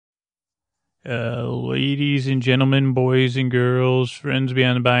Ladies and gentlemen, boys and girls, friends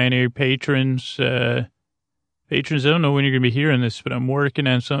beyond the binary, patrons, I don't know when you're going to be hearing this, but I'm working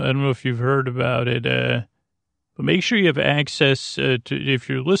on some, I don't know if you've heard about it, but make sure you have access to, if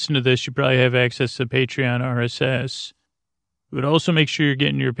you're listening to this, you probably have access to Patreon RSS. But also make sure you're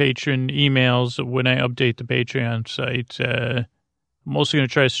getting your patron emails when I update the Patreon site. I'm also going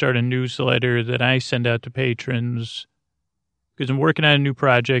to try to start a newsletter that I send out to patrons because I'm working on a new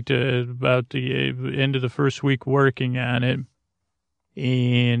project about the end of the first week working on it.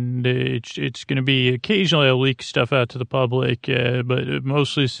 And it's going to be occasionally I'll leak stuff out to the public, but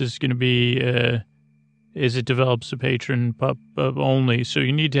mostly this is going to be as it develops a patron pub only. So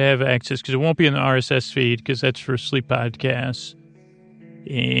you need to have access because it won't be in the RSS feed because that's for sleep podcasts.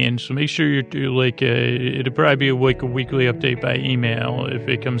 And so make sure you're like, it'll probably be like a weekly update by email if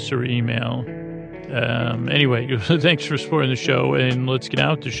it comes through email. Anyway, thanks for supporting the show and let's get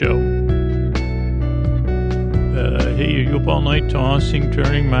out the show. Hey, you up all night tossing,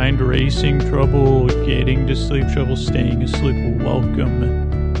 turning, mind racing, trouble getting to sleep, trouble staying asleep? Well,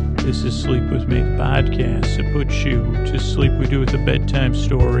 welcome. This is Sleep With Me, the podcast that puts you to sleep. We do with a bedtime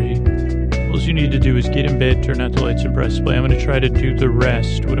story. All you need to do is get in bed, turn out the lights, and press play. I'm going to try to do the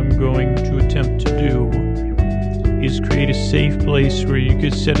rest. What I'm going to attempt to do is create a safe place where you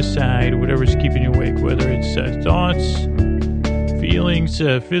could set aside whatever's keeping you awake, whether it's thoughts, feelings,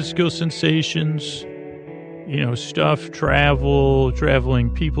 physical sensations, stuff,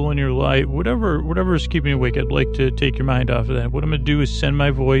 traveling, people in your life, whatever is keeping you awake. I'd like to take your mind off of that. What I'm going to do is send my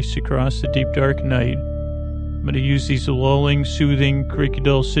voice across the deep, dark night. I'm going to use these lulling, soothing, creaky,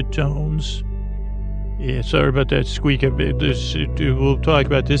 dulcet tones. Yeah, sorry about that squeak. We'll talk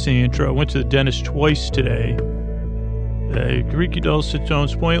about this in the intro. I went to the dentist twice today. Creaky, dulcet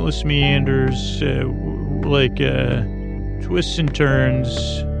tones, pointless meanders, twists and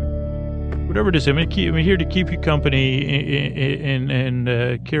turns. Whatever it is, I'm here to keep you company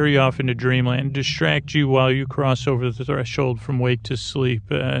and carry you off into dreamland, distract you while you cross over the threshold from wake to sleep.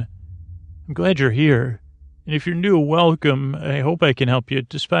 I'm glad you're here. And if you're new, welcome. I hope I can help you.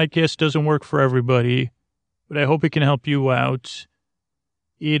 This podcast doesn't work for everybody, but I hope it can help you out.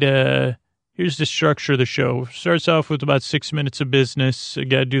 Here's the structure of the show. Starts off with about 6 minutes of business. I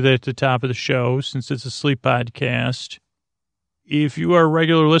got to do that at the top of the show since it's a sleep podcast. If you are a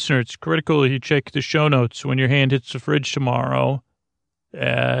regular listener, it's critical you check the show notes when your hand hits the fridge tomorrow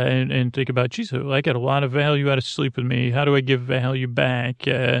and think about, geez, I got a lot of value out of Sleep With Me. How do I give value back?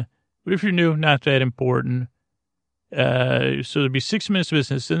 But if you're new, not that important. So there'll be 6 minutes of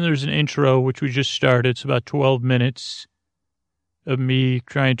business. Then there's an intro, which we just started. It's about 12 minutes of me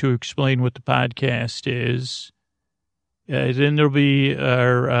trying to explain what the podcast is. Then there'll be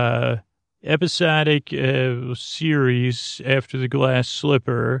our episodic series after the glass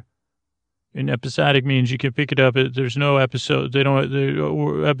slipper. And episodic means you can pick it up. There's no episode.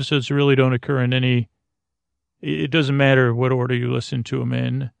 Episodes really don't occur in any. It doesn't matter what order you listen to them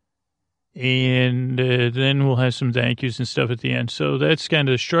in. And then we'll have some thank yous and stuff at the end. So that's kind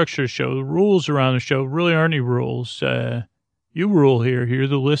of the structure of the show. The rules around the show really aren't any rules. You rule here. You're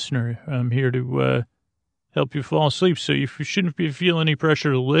the listener. I'm here to help you fall asleep. So if you shouldn't feel any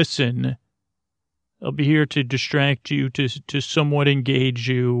pressure to listen, I'll be here to distract you, to somewhat engage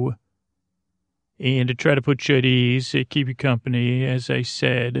you, and to try to put you at ease, keep you company, as I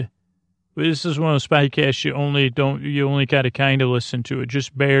said. But this is one of those podcasts you only got to kind of listen to it,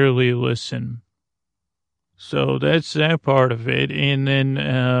 just barely listen. So that's that part of it. And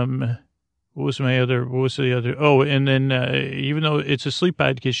then, what was the other? Oh, and then, even though it's a sleep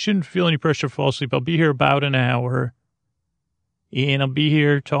podcast, shouldn't feel any pressure to fall asleep. I'll be here about an hour, and I'll be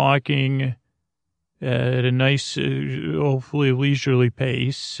here talking at a nice, hopefully leisurely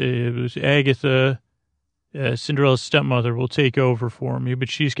pace. It was Agatha, Cinderella's stepmother, will take over for me, but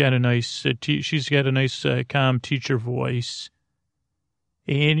she's got a nice, calm teacher voice.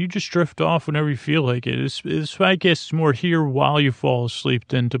 And you just drift off whenever you feel like it. This podcast is more here while you fall asleep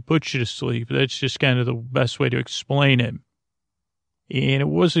than to put you to sleep. That's just kind of the best way to explain it. And it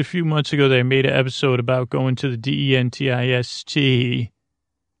was a few months ago that I made an episode about going to the DENTIST.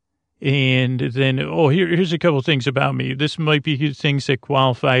 And then, here's a couple of things about me. This might be things that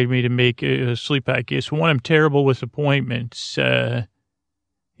qualified me to make a sleep podcast. One, I'm terrible with appointments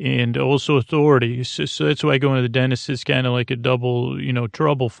and also authorities. So that's why going to the dentist is kind of like a double,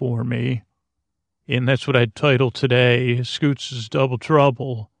 trouble for me. And that's what I'd title today, Scoots' Double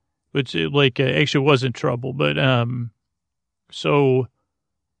Trouble. But actually it wasn't trouble. But so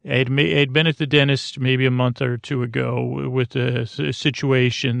I'd been at the dentist maybe a month or two ago with a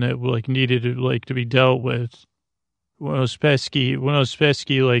situation that needed to be dealt with one of those pesky,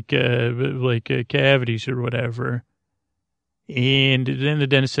 cavities or whatever. And then the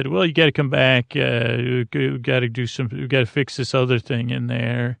dentist said, well, you got to come back. You got to fix this other thing in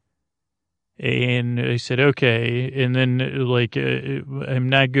there. And I said, okay. And then I'm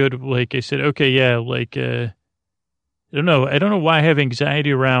not good. Like I said, okay, yeah, I don't know. I don't know why I have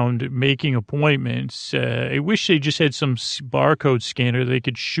anxiety around making appointments. I wish they just had some barcode scanner they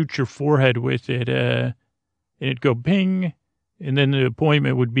could shoot your forehead with it, and it'd go ping, and then the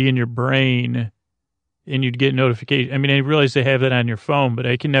appointment would be in your brain, and you'd get notification. I mean, I realize they have that on your phone, but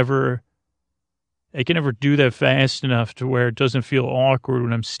I can never do that fast enough to where it doesn't feel awkward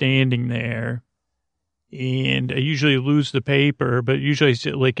when I'm standing there. And I usually lose the paper, but usually,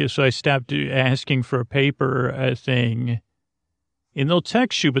 so I stopped asking for a paper thing. And they'll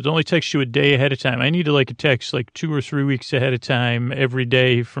text you, but they'll only text you a day ahead of time. I need a text 2 or 3 weeks ahead of time every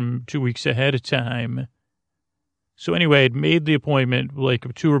day from 2 weeks ahead of time. So anyway, I'd made the appointment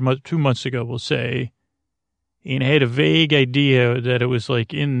 2 months ago, we'll say. And I had a vague idea that it was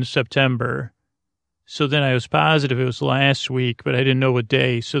in September. So then I was positive it was last week, but I didn't know what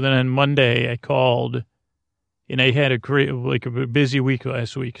day. So then on Monday I called. And I had a busy week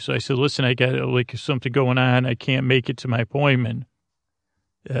last week. So I said, listen, I got something going on. I can't make it to my appointment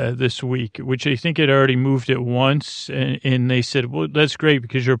this week, which I think had already moved it once. And they said, well, that's great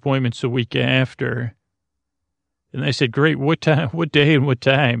because your appointment's the week after. And I said, great, what time, what day and what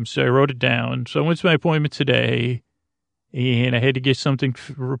time? So I wrote it down. So I went to my appointment today and I had to get something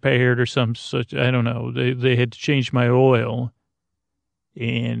repaired or some such, I don't know. They had to change my oil.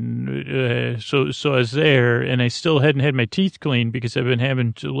 And so I was there, and I still hadn't had my teeth cleaned because I've been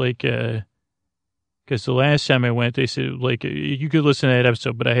having to because the last time I went, they said you could listen to that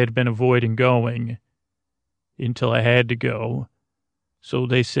episode, but I had been avoiding going until I had to go. So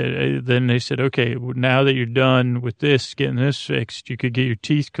they said, okay, now that you're done with this, getting this fixed, you could get your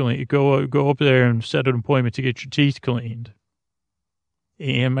teeth cleaned. Go up there and set an appointment to get your teeth cleaned.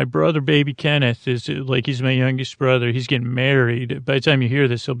 And my brother, baby Kenneth, is he's my youngest brother. He's getting married. By the time you hear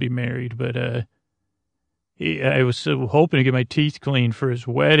this, he'll be married. But I was hoping to get my teeth cleaned for his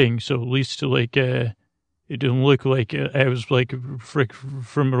wedding, so at least it didn't look like I was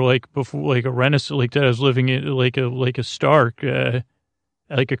from before a Renaissance that I was living in like a Stark,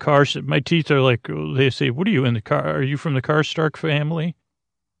 like a car. My teeth are they say, "What are you in the car? Are you from the Car Stark family?"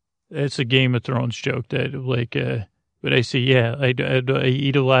 That's a Game of Thrones joke that But I say, yeah, I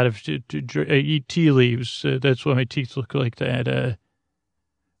eat a lot of, I eat tea leaves. That's why my teeth look like that.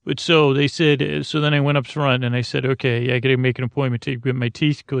 But so they said, so then I went up front and I said, okay, I got to make an appointment to get my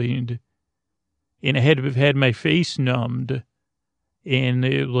teeth cleaned. And I had my face numbed. And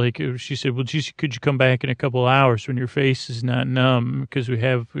she said, well, geez, could you come back in a couple hours when your face is not numb? Because we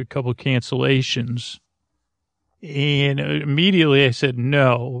have a couple cancellations. And immediately I said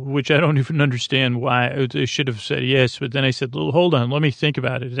no, which I don't even understand why. I should have said yes, but then I said, hold on, let me think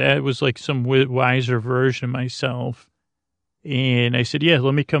about it. That was some wiser version of myself. And I said, yeah,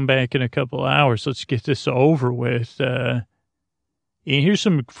 let me come back in a couple hours. Let's get this over with. And here's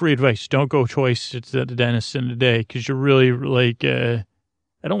some free advice. Don't go twice to the dentist in a day because you're really I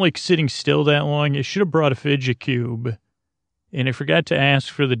don't like sitting still that long. You should have brought a fidget cube. And I forgot to ask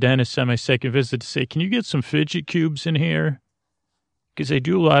for the dentist on my second visit to say, can you get some fidget cubes in here? Because I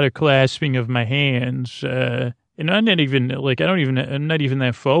do a lot of clasping of my hands. And I'm not even, I'm not even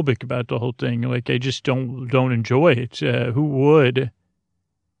that phobic about the whole thing. I just don't enjoy it. Who would?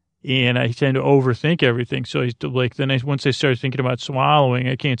 And I tend to overthink everything. So once I start thinking about swallowing,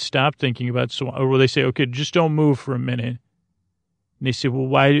 I can't stop thinking about swallowing. Or they say, okay, just don't move for a minute. And they say, well,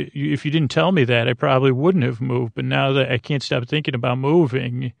 why, if you didn't tell me that, I probably wouldn't have moved. But now that I can't stop thinking about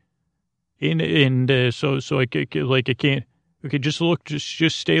moving, so I can't, okay,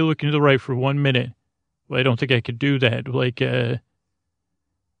 just stay looking to the right for 1 minute. Well, I don't think I could do that.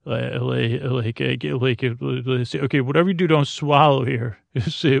 Say, okay, whatever you do, don't swallow here.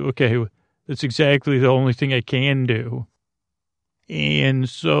 Say, okay, that's exactly the only thing I can do. And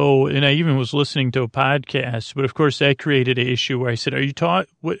I even was listening to a podcast, but of course that created an issue where I said, are you taught?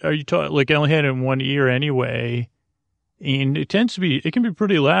 I only had it in one ear anyway. And it can be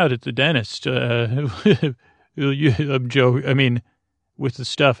pretty loud at the dentist. I'm joking. I mean, with the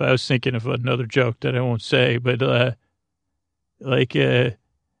stuff, I was thinking of another joke that I won't say, but,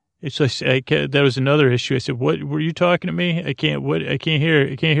 it's that was another issue. I said, what were you talking to me? I can't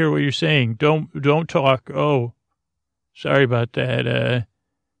hear what you're saying. Don't talk. Oh. Sorry about that.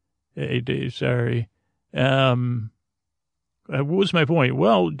 Hey, Dave, sorry. What was my point?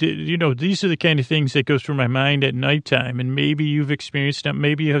 Well, these are the kind of things that go through my mind at nighttime, and maybe you've experienced them.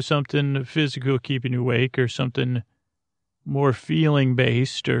 Maybe you have something physical keeping you awake or something more feeling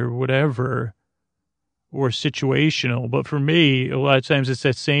based or whatever, or situational. But for me, a lot of times it's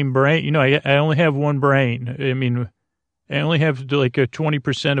that same brain. You know, I only have one brain. I mean, I only have like a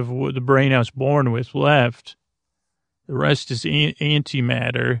 20% of what the brain I was born with left. The rest is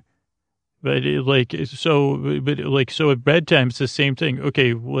antimatter. But so at bedtime, it's the same thing.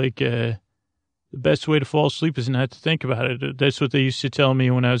 Okay, the best way to fall asleep is not to think about it. That's what they used to tell me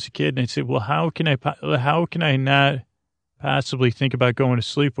when I was a kid. And I'd say, well, how can I not possibly think about going to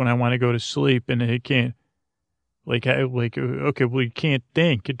sleep when I want to go to sleep? And it can't, okay, well, you can't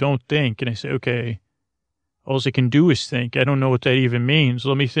think. Don't think. And I say, okay, all I can do is think. I don't know what that even means.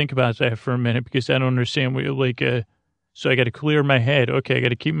 Let me think about that for a minute because I don't understand what, so I got to clear my head. Okay, I got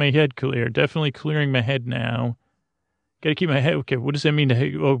to keep my head clear. Definitely clearing my head now. Got to keep my head. Okay, what does that mean?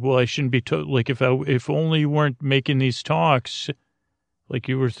 Oh, well, I shouldn't be if only you weren't making these talks like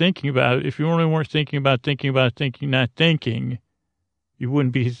you were thinking about. If you only weren't thinking, not thinking, you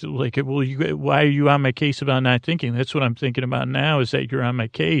wouldn't be well. Why are you on my case about not thinking? That's what I'm thinking about now. Is that you're on my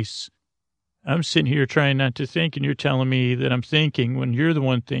case? I'm sitting here trying not to think, and you're telling me that I'm thinking when you're the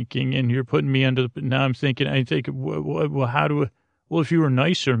one thinking, and you're putting me under the. Now I'm thinking. I think, well, how do? Well, if you were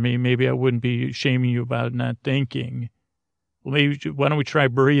nicer to me, maybe I wouldn't be shaming you about not thinking. Well, maybe why don't we try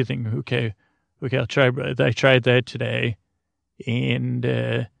breathing? Okay, I'll try. I tried that today, and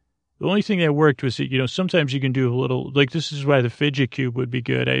the only thing that worked was that sometimes you can do a little this is why the fidget cube would be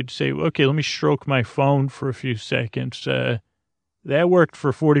good. I'd say, okay, let me stroke my phone for a few seconds. That worked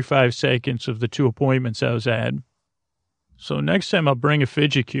for 45 seconds of the 2 appointments I was at. So next time I'll bring a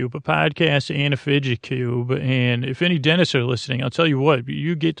fidget cube, a podcast and a fidget cube. And if any dentists are listening, I'll tell you what,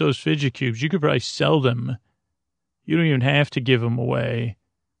 you get those fidget cubes, you could probably sell them. You don't even have to give them away.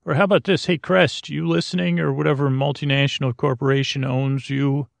 Or how about this? Hey, Crest, you listening or whatever multinational corporation owns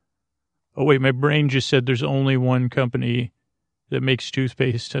you? Oh, wait, my brain just said there's only one company that makes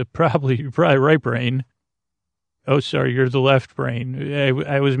toothpaste. You're probably right, brain. Oh, sorry, you're the left brain.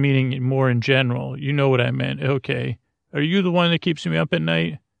 I was meaning more in general. You know what I meant. Okay. Are you the one that keeps me up at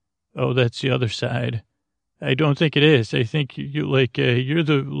night? Oh, that's the other side. I don't think it is. I think you're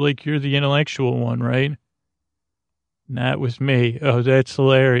the intellectual one, right? Not with me. Oh, that's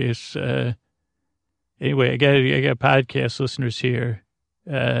hilarious. Anyway, I got podcast listeners here.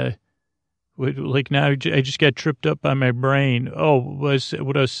 Now I just got tripped up by my brain. Oh,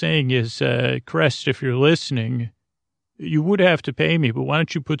 what I was saying is, Crest, if you're listening, you would have to pay me, but why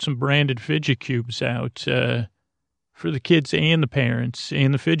don't you put some branded fidget cubes out for the kids and the parents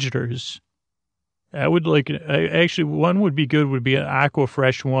and the fidgeters? Actually, one would be good, would be an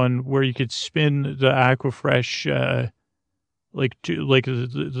Aquafresh one where you could spin the Aquafresh,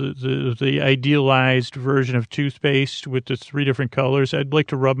 the idealized version of toothpaste with the 3 different colors. I'd like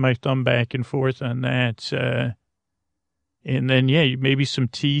to rub my thumb back and forth on that. And then, maybe some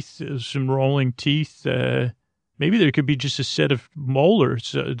teeth, some rolling teeth. Maybe there could be just a set of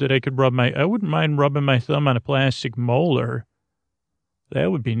molars that I could I wouldn't mind rubbing my thumb on a plastic molar.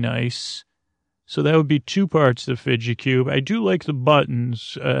 That would be nice. So that would be 2 parts of the fidget cube. I do like the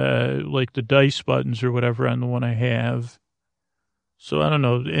buttons, like the dice buttons or whatever on the one I have. So I don't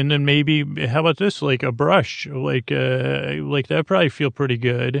know. And then maybe, how about this? Like a brush, that probably feel pretty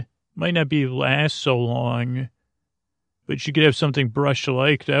good. Might not last so long, but you could have something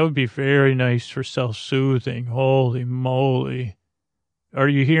brush-like. That would be very nice for self-soothing. Holy moly. Are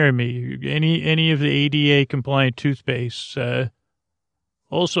you hearing me? Any of the ADA compliant toothpaste?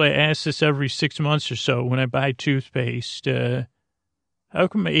 Also, I ask this every 6 months or so when I buy toothpaste, how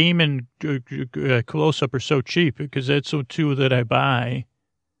come Aim and Close-Up are so cheap? Because that's the 2 that I buy.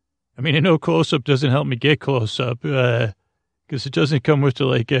 I mean, I know Close-Up doesn't help me get Close-Up because it doesn't come with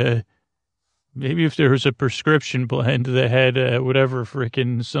maybe if there was a prescription blend that had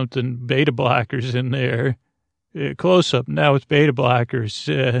something beta blockers in there. Close-Up, now it's beta blockers.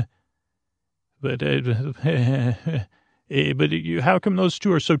 How come those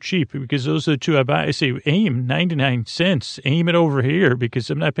 2 are so cheap? Because those are the 2 I buy. I say, Aim, 99 cents. Aim it over here because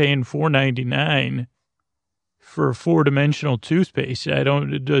I'm not paying $4.99 for a 4-dimensional toothpaste.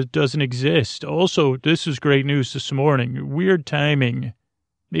 It doesn't exist. Also, this is great news this morning. Weird timing.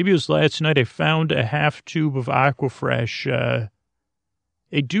 Maybe it was last night. I found a half tube of Aquafresh.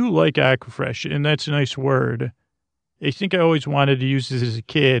 I do like Aquafresh, and that's a nice word. I think I always wanted to use this as a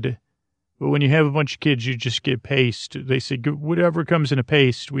kid. But when you have a bunch of kids, you just get paste. They say, whatever comes in a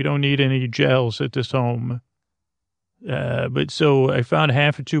paste, we don't need any gels at this home. But so I found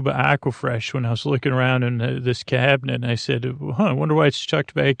half a tube of Aquafresh when I was looking around in this cabinet, and I said, I wonder why it's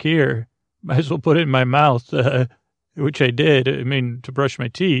tucked back here. Might as well put it in my mouth, which I did, to brush my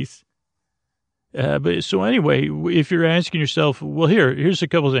teeth. But so anyway, if you're asking yourself, well, here's a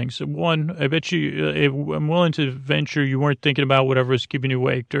couple of things. One, I bet you, I'm willing to venture you weren't thinking about whatever was keeping you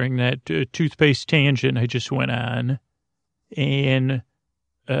awake during that toothpaste tangent I just went on. And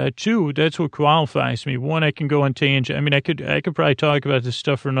two, that's what qualifies me. One, I can go on tangent. I mean, I could probably talk about this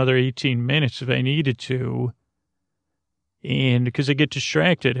stuff for another 18 minutes if I needed to. And because I get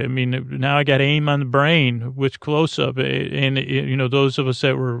distracted. I mean, now I got aim on the brain with close-up. And, those of us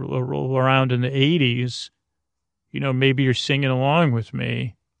that were around in the 80s, maybe you're singing along with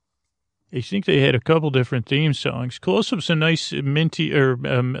me. I think they had a couple different theme songs. Close-up's a nice minty, or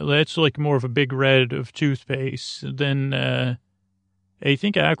that's like more of a Big Red of toothpaste. Then I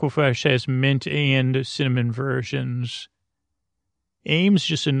think Aquafresh has mint and cinnamon versions. Aim's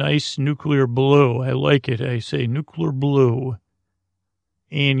just a nice nuclear blue. I like it. I say nuclear blue.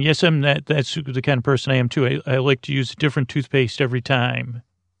 And yes, that's the kind of person I am too. I like to use a different toothpaste every time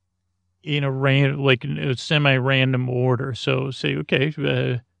in a semi-random order. So say, okay,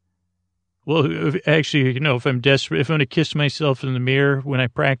 actually, if I'm desperate, if I'm going to kiss myself in the mirror, when I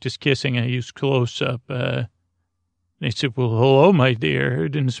practice kissing, I use close-up. They said, well, hello, my dear. I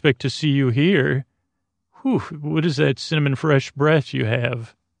didn't expect to see you here. Whew, what is that cinnamon fresh breath you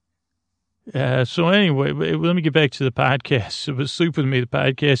have? So anyway, let me get back to the podcast. So Sleep With Me, the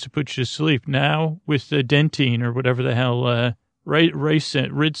podcast to put you to sleep. Now with the dentine or whatever the hell,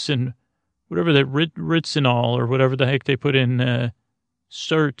 Ritson, whatever that Ritzenol or whatever the heck they put in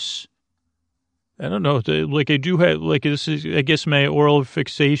certs. I don't know. I do have, this is, I guess my oral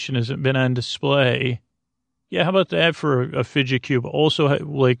fixation hasn't been on display. Yeah, how about that for a fidget cube? Also,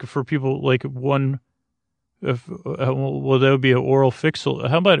 for people, one... well, that would be an oral fixal.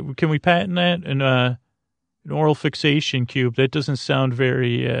 How about, can we patent that? An oral fixation cube. That doesn't sound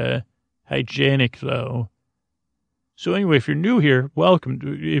very hygienic, though. So anyway, if you're new here, welcome.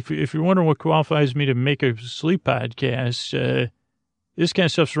 If you're wondering what qualifies me to make a sleep podcast, this kind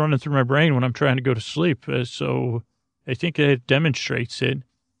of stuff's running through my brain when I'm trying to go to sleep. So I think that demonstrates it.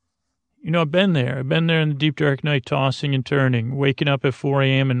 I've been there. I've been there in the deep, dark night, tossing and turning, waking up at 4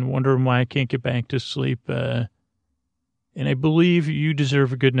 a.m. and wondering why I can't get back to sleep. And I believe you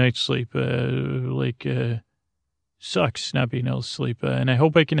deserve a good night's sleep. Sucks not being able to sleep. And I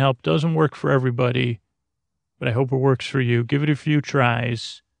hope I can help. Doesn't work for everybody, but I hope it works for you. Give it a few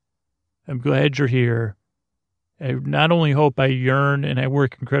tries. I'm glad you're here. I not only hope, I yearn and I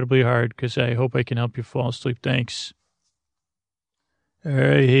work incredibly hard because I hope I can help you fall asleep. Thanks. All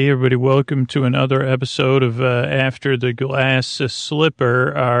right, hey everybody, welcome to another episode of After the Glass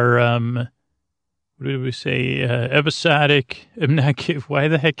Slipper, our, what did we say, episodic, why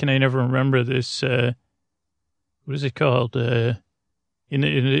the heck can I never remember this, what is it called, I don't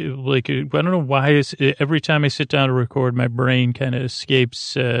know why, every time I sit down to record, my brain kind of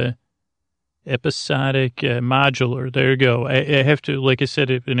escapes, episodic, modular, there you go, I have to, like I said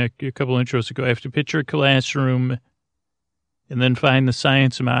in a couple intros ago, I have to picture a classroom, and then find the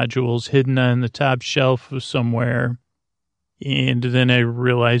science modules hidden on the top shelf somewhere. And then I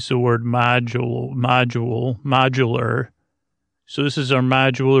realized the word modular. So this is our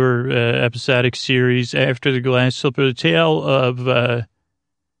modular episodic series, After the Glass Slipper, the tale of,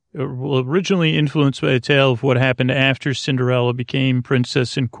 originally influenced by a tale of what happened after Cinderella became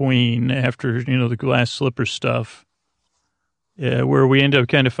princess and queen, after, the glass slipper stuff. Where we end up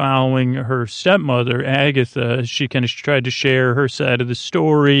kind of following her stepmother, Agatha. She kind of tried to share her side of the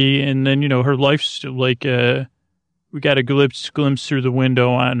story. And then, her life's we got a glimpse through the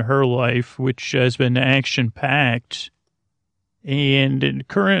window on her life, which has been action-packed. And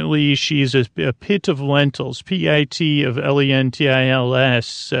currently she's a pit of lentils, P-I-T of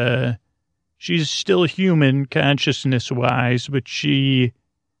L-E-N-T-I-L-S. She's still human consciousness-wise, but she,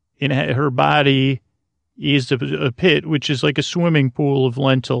 in her body, is a pit, which is like a swimming pool of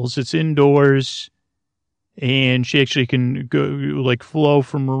lentils. It's indoors, and she actually can go, flow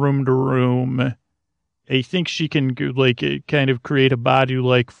from room to room. I think she can, kind of create a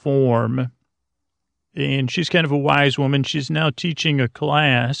body-like form. And she's kind of a wise woman. She's now teaching a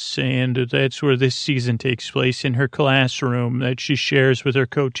class, and that's where this season takes place, in her classroom that she shares with her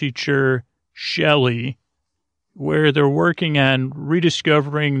co-teacher, Shelley, where they're working on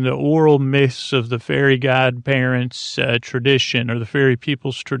rediscovering the oral myths of the fairy godparents' tradition, or the fairy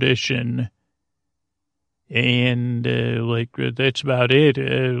people's tradition. And, that's about it.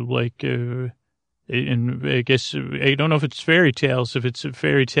 And I guess, I don't know if it's fairy tales, if it's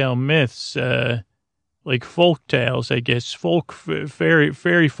fairy tale myths, like folk tales, I guess,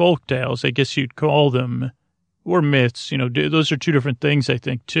 fairy folk tales, I guess you'd call them, or myths, those are two different things, I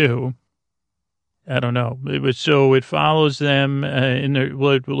think, too. I don't know. So it follows them in their,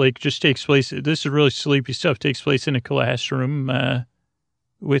 well, it, like, just takes place. This is really sleepy stuff. Takes place in a classroom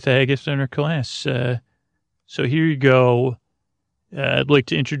with Agatha in her class. So here you go. I'd like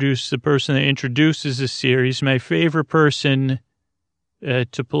to introduce the person that introduces the series. My favorite person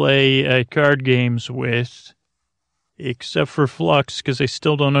to play card games with, except for Flux, because I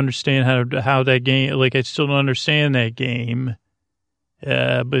still don't understand how that game, like, I still don't understand that game.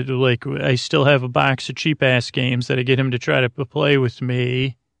 But, like, I still have a box of cheap-ass games that I get him to try to play with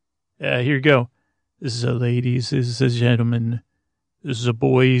me. Here you go. This is the ladies, this is the gentlemen, this is the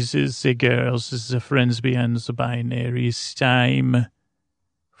boys, this is the girls, this is the friends beyond the binary. It's time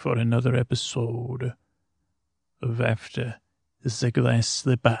for another episode of After the Glass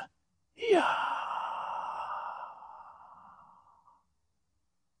Slipper. Yeah.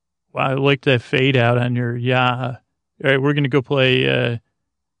 Wow, I like that fade out on your yeah. All right, we're going to go play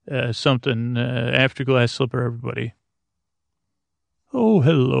something after Glass Slipper, everybody. Oh,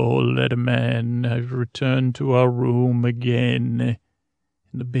 hello, Letterman. I've returned to our room again.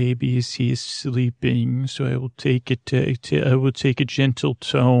 And the baby is here sleeping, so I will take I will take a gentle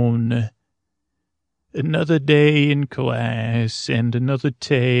tone. Another day in class and another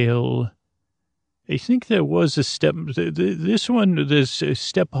tale. I think there was a this one, this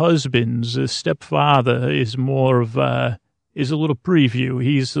step-husbands, the stepfather is more of is a little preview.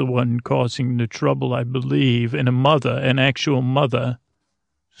 He's the one causing the trouble, I believe, and a mother, an actual mother.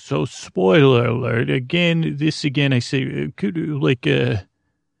 So, spoiler alert, I say,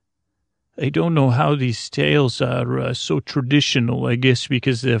 I don't know how these tales are so traditional, I guess,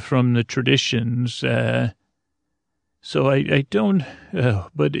 because they're from the traditions, so I don't,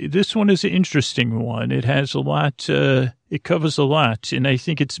 but this one is an interesting one. It has a lot, it covers a lot, and I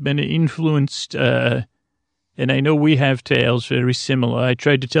think it's been influenced, and I know we have tales very similar. I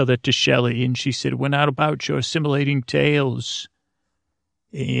tried to tell that to Shelley, and she said, we're not about your assimilating tales.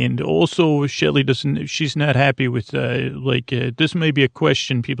 And also, Shelley she's not happy with, this may be a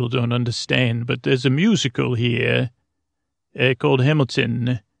question people don't understand, but there's a musical here called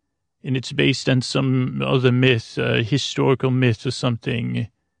Hamilton. And it's based on some other myth, historical myth or something.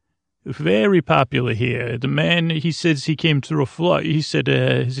 Very popular here. The man, he says he came through a flood. He said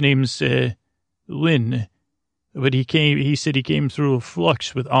his name's Lynn. But he said he came through a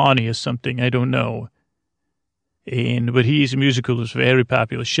flux with Arnie or something. I don't know. But his musical is very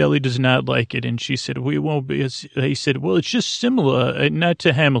popular. Shelley does not like it. And she said, we won't be. He said, well, it's just similar, not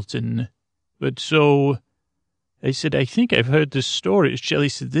to Hamilton. But so... I said, I think I've heard this story. Shelley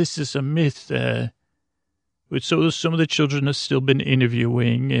said, this is a myth. But so some of the children have still been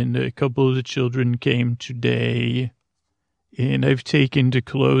interviewing, and a couple of the children came today. And I've taken to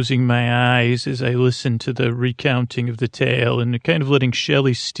closing my eyes as I listen to the recounting of the tale and kind of letting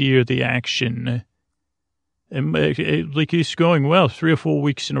Shelley steer the action. And like it's going well, 3 or 4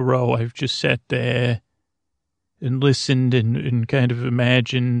 weeks in a row. I've just sat there and listened and kind of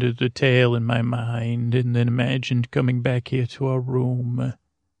imagined the tale in my mind, and then imagined coming back here to our room,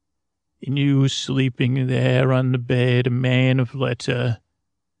 and you sleeping there on the bed, a man of letter,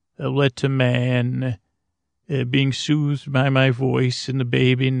 a letter man, being soothed by my voice, and the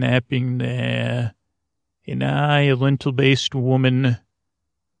baby napping there, and I, a lentil-based woman,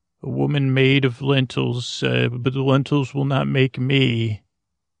 a woman made of lentils, but the lentils will not make me.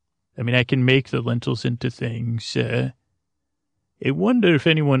 I mean, I can make the lentils into things. I wonder if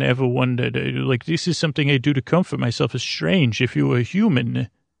anyone ever wondered, this is something I do to comfort myself. It's strange if you were a human,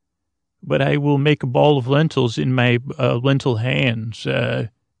 but I will make a ball of lentils in my lentil hands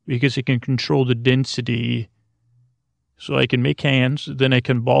because it can control the density. So I can make hands, then I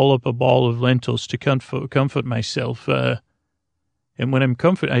can ball up a ball of lentils to comfort myself. And when I'm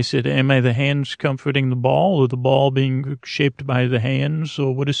I said, am I the hands comforting the ball, or the ball being shaped by the hands,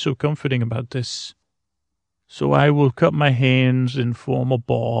 or what is so comforting about this? So I will cup my hands and form a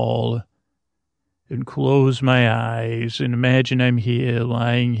ball and close my eyes and imagine I'm here,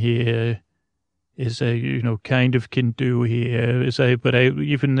 lying here, as I, kind of can do here.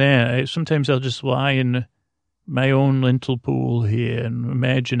 Sometimes I'll just lie in my own lentil pool here and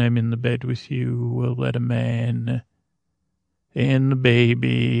imagine I'm in the bed with you, a letter man. And the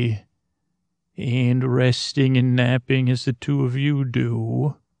baby, and resting and napping as the two of you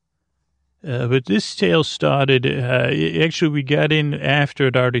do. But this tale started, actually we got in after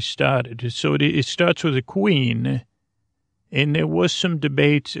it already started. So it starts with a queen, and there was some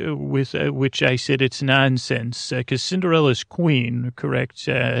debate with which I said it's nonsense, because Cinderella's queen, correct?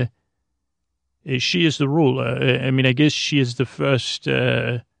 She is the ruler. I mean, I guess she is the first...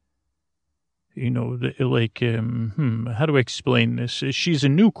 How do I explain this? She's a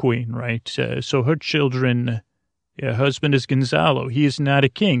new queen, right? So her children, her husband is Gonzalo. He is not a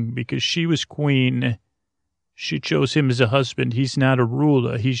king because she was queen. She chose him as a husband. He's not a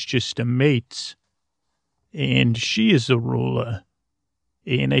ruler. He's just a mate. And she is a ruler.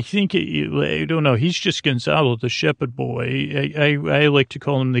 And I think, I don't know, he's just Gonzalo, the shepherd boy. I like to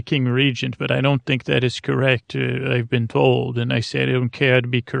call him the king regent, but I don't think that is correct. I've been told. And I said, I don't care to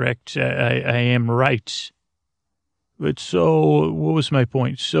be correct. I am right. But so, what was my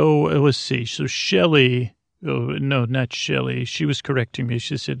point? So, let's see. So Shelley, no, not Shelley. She was correcting me.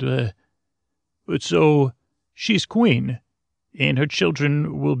 She said, but so she's queen. And her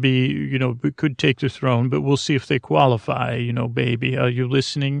children will be, could take the throne, but we'll see if they qualify, baby. Are you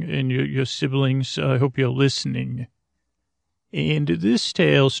listening? And your siblings, I hope you're listening. And this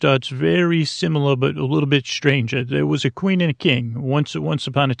tale starts very similar, but a little bit stranger. There was a queen and a king once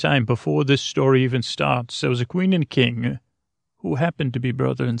upon a time before this story even starts. There was a queen and a king who happened to be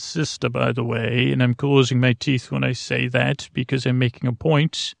brother and sister, by the way. And I'm closing my teeth when I say that because I'm making a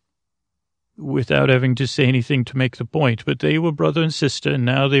point without having to say anything to make the point. But they were brother and sister, and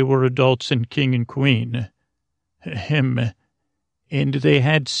now they were adults and king and queen. And they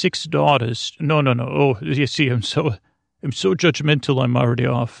had 6 daughters. No. Oh, you see, I'm so judgmental, I'm already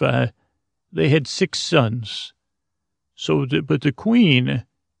off. They had 6 sons. But the queen,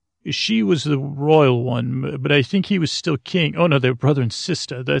 she was the royal one, but I think he was still king. Oh, no, they're brother and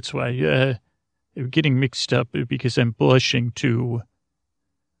sister. That's why. They're getting mixed up because I'm blushing too.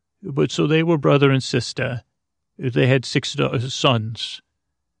 But so they were brother and sister. They had 6 sons.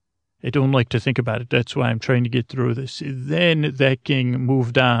 I don't like to think about it. That's why I'm trying to get through this. Then that king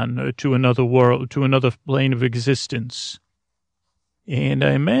moved on to another world, to another plane of existence. And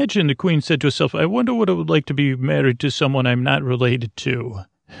I imagine the queen said to herself, I wonder what it would like to be married to someone I'm not related to.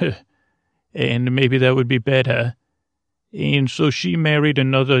 And maybe that would be better. And so she married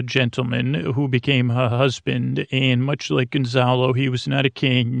another gentleman who became her husband. And much like Gonzalo, he was not a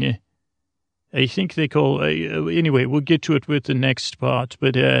king. I think they call, anyway, we'll get to it with the next part.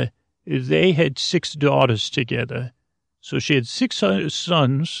 But they had 6 daughters together. So she had 6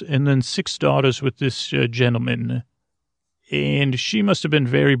 sons and then 6 daughters with this gentleman. And she must have been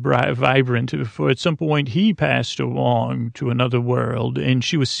very vibrant, for at some point he passed along to another world and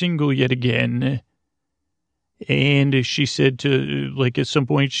she was single yet again. And she said at some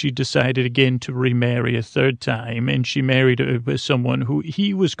point, she decided again to remarry a 3rd time. And she married someone who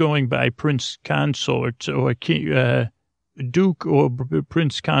he was going by Prince Consort or Duke or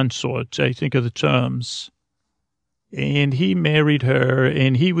Prince Consort, I think are the terms. And he married her,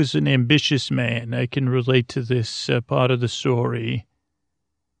 and he was an ambitious man. I can relate to this part of the story.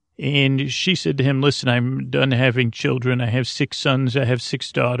 And she said to him, listen, I'm done having children. I have 6 sons. I have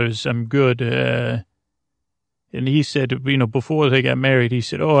 6 daughters. I'm good. And he said, before they got married, he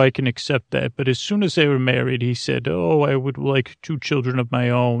said, I can accept that. But as soon as they were married, he said, I would like 2 children of my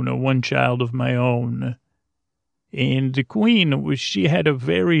own or 1 child of my own. And the queen, she had a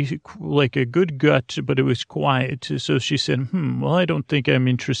good gut, but it was quiet. So she said, I don't think I'm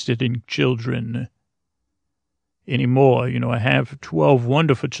interested in children anymore. I have 12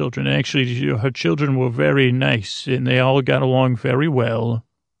 wonderful children. And actually, her children were very nice, and they all got along very well.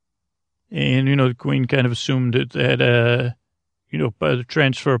 And, the queen kind of assumed that the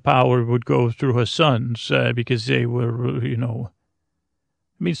transfer of power would go through her sons because they were,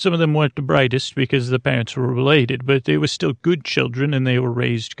 some of them weren't the brightest because the parents were related, but they were still good children and they were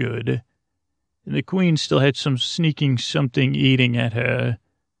raised good. And the queen still had some sneaking something eating at her.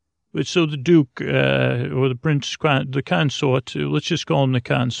 But so the duke or the prince, the consort, let's just call him the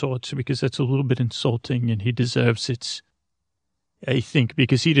consort because that's a little bit insulting and he deserves it. I think,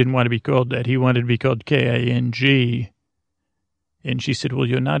 because he didn't want to be called that. He wanted to be called King. And she said, well,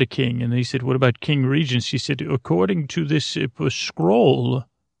 you're not a king. And he said, what about king regent? She said, according to this scroll,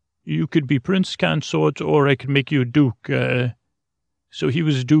 you could be prince consort or I could make you a duke. So he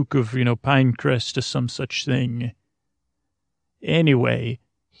was duke of, Pinecrest or some such thing. Anyway,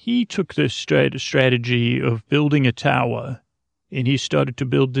 he took the strategy of building a tower. And he started to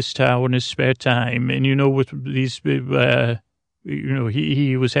build this tower in his spare time. And, with these...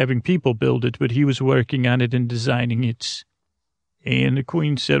 he was having people build it, but he was working on it and designing it. And the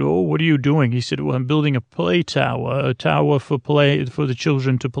queen said, what are you doing? He said, well, I'm building a play tower, a tower for the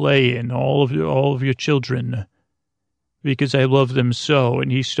children to play in, all of your children, because I love them so.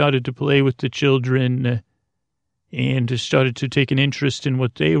 And he started to play with the children and started to take an interest in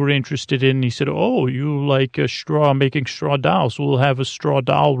what they were interested in. He said, you like making straw dolls. We'll have a straw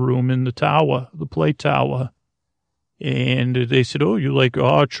doll room in the tower, the play tower. And they said, oh, you like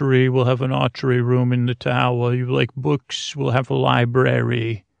archery? We'll have an archery room in the tower. You like books? We'll have a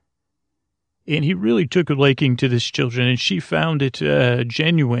library. And he really took a liking to this children, and she found it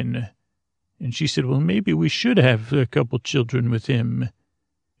genuine. And she said, well, maybe we should have a couple children with him.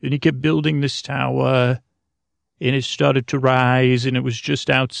 And he kept building this tower, and it started to rise, and it was just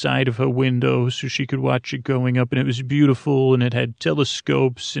outside of her window, so she could watch it going up, and it was beautiful, and it had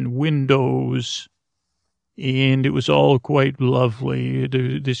telescopes and windows. And it was all quite lovely,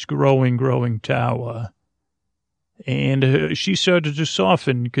 this growing tower. And she started to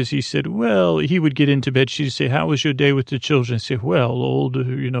soften because he said, well, he would get into bed. She'd say, how was your day with the children? I'd say, well, old,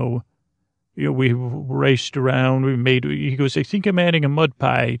 we raced around. He goes, I think I'm adding a mud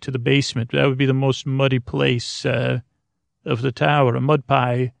pie to the basement. That would be the most muddy place of the tower, a mud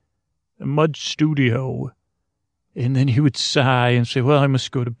pie, a mud studio. And then he would sigh and say, well, I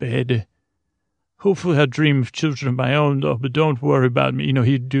must go to bed. Hopefully I'll dream of children of my own, though, but don't worry about me.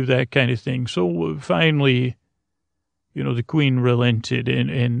 He'd do that kind of thing. So finally, the queen relented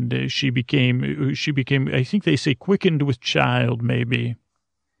and she became, I think they say quickened with child, maybe.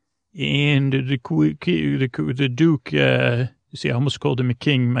 And the Duke, see, I almost called him a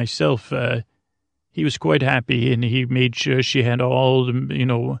king myself. He was quite happy, and he made sure she had all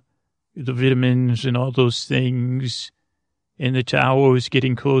the, the vitamins and all those things. And the tower was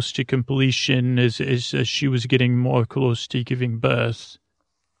getting close to completion as she was getting more close to giving birth.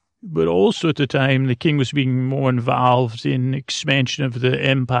 But also at the time, the king was being more involved in expansion of the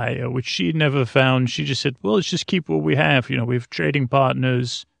empire, which she had never found. She just said, well, let's just keep what we have. We have trading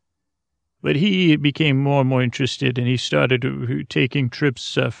partners. But he became more and more interested, and he started taking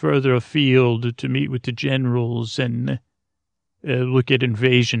trips further afield to meet with the generals and look at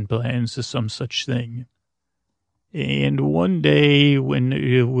invasion plans or some such thing. And one day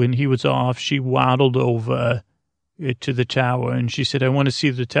when he was off, she waddled over to the tower, and she said, I want to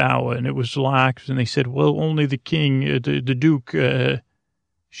see the tower. And it was locked, and they said, well, only the king, the Duke,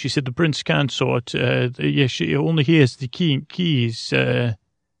 she said, the prince consort, only he has the keys,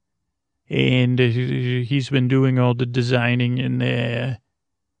 and he's been doing all the designing in there.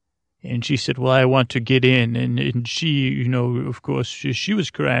 And she said, well, I want to get in. And she, of course, she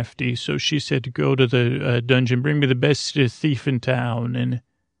was crafty. So she said, go to the dungeon, bring me the best thief in town. And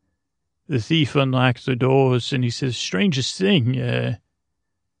the thief unlocked the doors. And he says, strangest thing,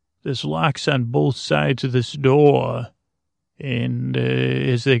 there's locks on both sides of this door. And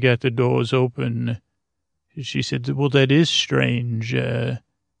as they got the doors open, she said, well, that is strange. And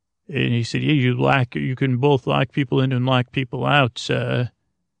he said, yeah, you can both lock people in and lock people out.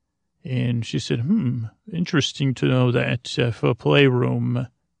 And she said, interesting to know that for a playroom,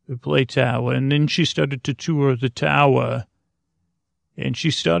 a play tower. And then she started to tour the tower. And she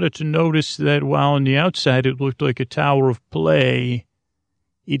started to notice that while on the outside it looked like a tower of play,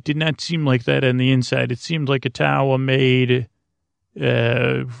 it did not seem like that on the inside. It seemed like a tower made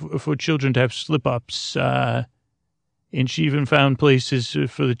for children to have slip-ups. And she even found places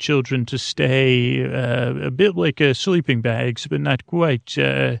for the children to stay, a bit like sleeping bags, but not quite,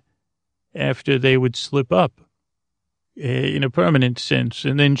 after they would slip up in a permanent sense.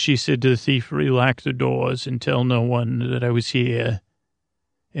 And then she said to the thief, relock the doors and tell no one that I was here.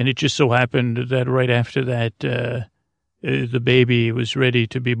 And it just so happened that right after that, the baby was ready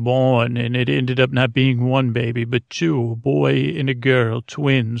to be born, and it ended up not being one baby, but two, a boy and a girl,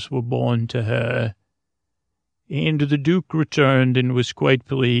 twins were born to her. And the Duke returned and was quite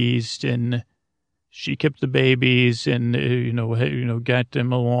pleased, and she kept the babies and, got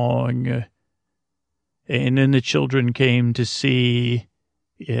them along. And then the children came to see,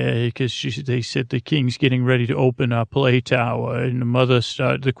 because they said the king's getting ready to open our play tower. And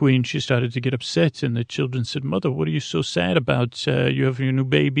the queen, she started to get upset. And the children said, Mother, what are you so sad about? You have your new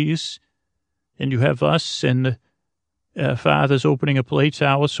babies and you have us, and Father's opening a play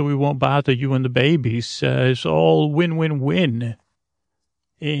tower, so we won't bother you and the babies. It's all win-win-win.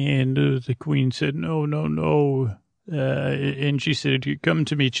 And the queen said, no. And she said, come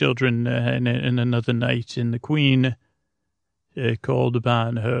to me, children, in another night. And the queen called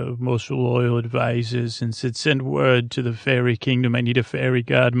upon her most loyal advisors and said, send word to the fairy kingdom. I need a fairy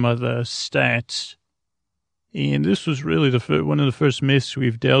godmother, stats. And this was really one of the first myths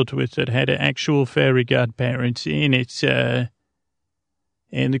we've dealt with that had actual fairy godparents in it.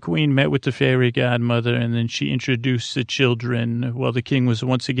 And the queen met with the fairy godmother, and then she introduced the children while the king was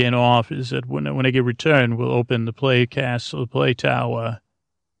once again off. He said, when I get returned, we'll open the play castle, play tower.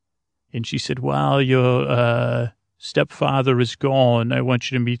 And she said, while your stepfather is gone, I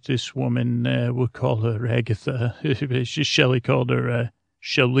want you to meet this woman. We'll call her Agatha. Shelley called her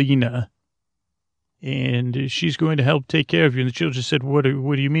Shelina. and she's going to help take care of you. And the children said, what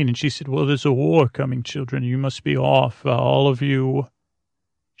do you mean? And she said, well, there's a war coming, children. You must be off, all of you.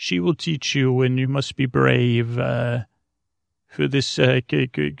 She will teach you, and you must be brave. For this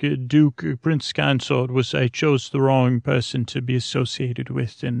Duke Prince Consort I chose the wrong person to be associated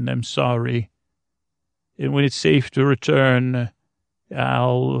with, and I'm sorry. And when it's safe to return,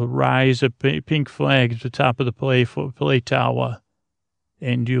 I'll rise a pink flag at the top of the play tower,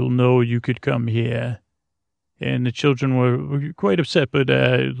 and you'll know you could come here. And the children were quite upset, but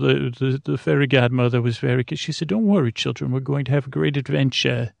the fairy godmother was she said, don't worry, children, we're going to have a great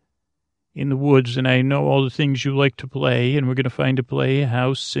adventure in the woods, and I know all the things you like to play, and we're going to find a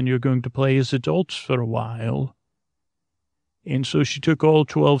playhouse, and you're going to play as adults for a while. And so she took all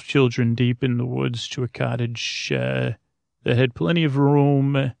 12 children deep in the woods to a cottage that had plenty of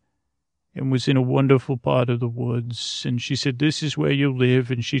room and was in a wonderful part of the woods. And she said, this is where you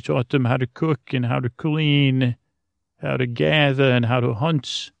live, and she taught them how to cook and how to clean, how to gather and how to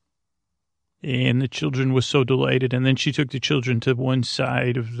hunt. And the children were so delighted. And then she took the children to one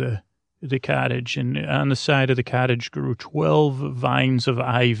side of the cottage, and on the side of the cottage grew 12 vines of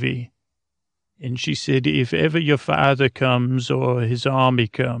ivy. And she said, if ever your father comes or his army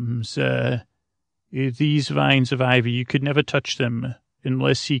comes, these vines of ivy, you could never touch them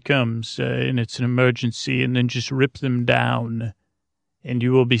unless he comes, and it's an emergency, and then just rip them down, and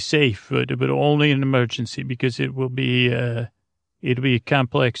you will be safe, but only an emergency, because it'll be a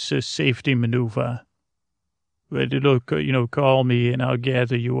complex safety maneuver. But it'll, call me and I'll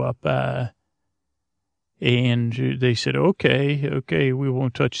gather you up. And they said, okay, we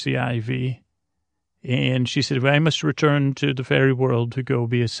won't touch the ivy. And she said, I must return to the fairy world to go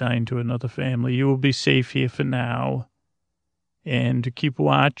be assigned to another family. You will be safe here for now. And to keep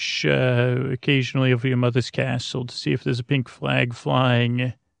watch occasionally over your mother's castle to see if there's a pink flag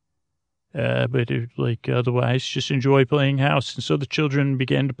flying. But otherwise, just enjoy playing house. And so the children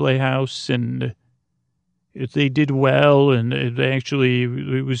began to play house, and they did well, and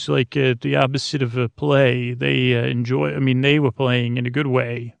it was like the opposite of a play. They they were playing in a good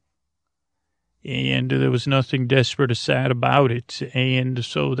way, and there was nothing desperate or sad about it, and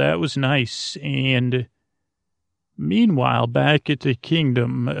so that was nice. And meanwhile, back at the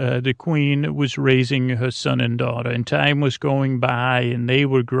kingdom, the queen was raising her son and daughter, and time was going by, and they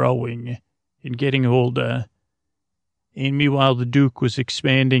were growing and getting older. And meanwhile, the Duke was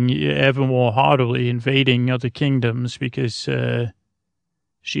expanding ever more heartily, invading other kingdoms, because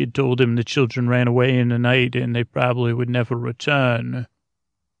she had told him the children ran away in the night and they probably would never return.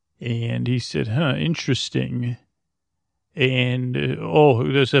 And he said, interesting. And,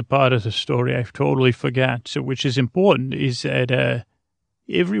 there's a part of the story I've totally forgot, which is important, is that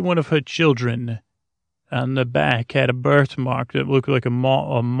every one of her children on the back had a birthmark that looked like a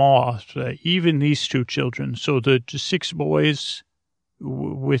moth, even these two children. So the 6 boys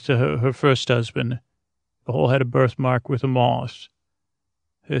with her first husband, all had a birthmark with a moth.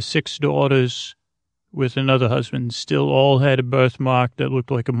 Her 6 daughters with another husband still all had a birthmark that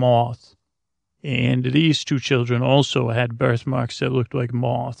looked like a moth. And these 2 children also had birthmarks that looked like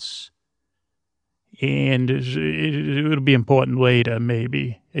moths. And it'll be important later,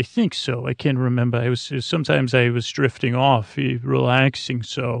 maybe. I think so. I can't remember. Sometimes I was drifting off, relaxing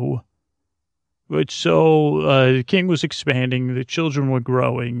so. But so the king was expanding, the children were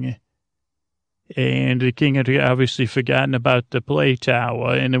growing, and the king had obviously forgotten about the play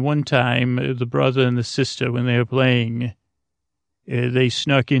tower. And at one time, the brother and the sister, when they were playing, they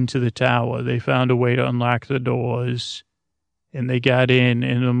snuck into the tower. They found a way to unlock the doors. And they got in,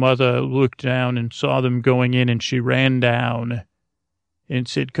 and the mother looked down and saw them going in, and she ran down and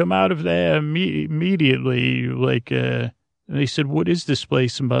said, come out of there immediately. And they said, what is this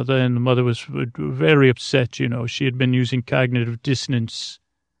place, mother? And the mother was very upset. She had been using cognitive dissonance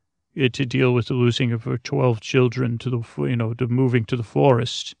to deal with the losing of her 12 children to moving to the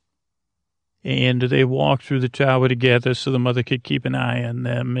forest. And they walked through the tower together so the mother could keep an eye on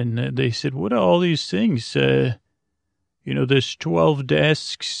them. And they said, what are all these things? There's 12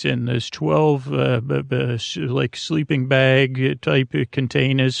 desks, and there's 12, sleeping bag type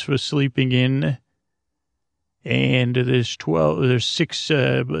containers for sleeping in. And there's 6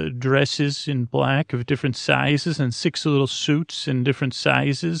 dresses in black of different sizes, and 6 little suits in different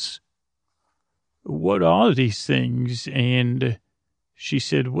sizes. What are these things? And she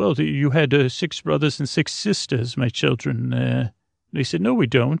said, well, you had 6 brothers and 6 sisters, my children. They said, no, we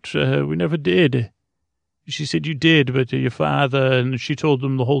don't. We never did. She said, you did, but your father, and she told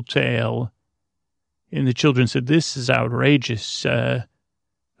them the whole tale. And the children said, this is outrageous. Our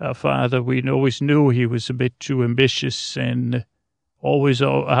father, we always knew he was a bit too ambitious, and always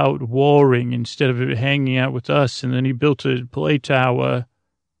out warring instead of hanging out with us. And then he built a play tower,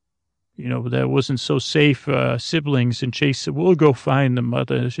 that wasn't so safe for siblings. And Chase said, we'll go find them,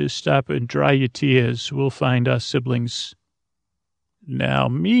 Mother. Just stop and dry your tears. We'll find our siblings. Now,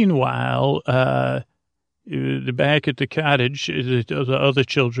 meanwhile, back at the cottage, the other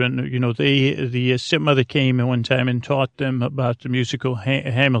children, the stepmother came in one time and taught them about the musical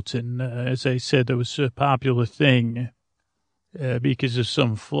Hamilton. As I said, that was a popular thing because of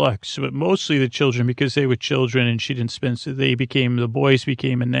some flux, but mostly the children, because they were children and she didn't spend, so the boys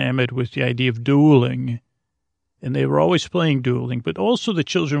became enamored with the idea of dueling, and they were always playing dueling, but also the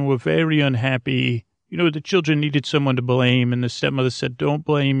children were very unhappy. The children needed someone to blame, and the stepmother said, don't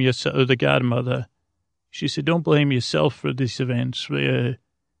blame yourself, or the godmother. She said, don't blame yourself for these events. Blame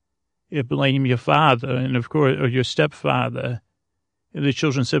your father, and of course, or your stepfather. And the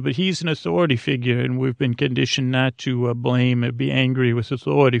children said, but he's an authority figure, and we've been conditioned not to blame or be angry with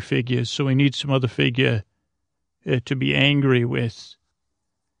authority figures, so we need some other figure to be angry with.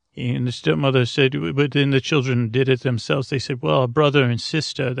 And the stepmother said, but then the children did it themselves. They said, well, a brother and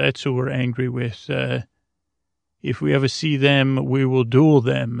sister, that's who we're angry with. If we ever see them, we will duel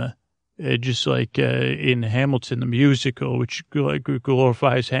them. Just like in Hamilton, the musical, which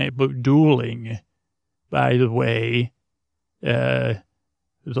glorifies dueling, by the way,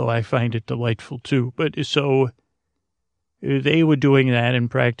 though I find it delightful too. But so they were doing that and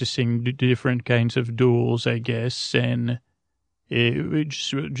practicing different kinds of duels, I guess, and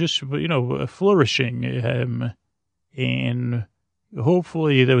just flourishing. And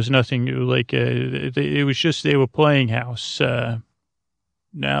hopefully there was nothing like it was just they were playing house.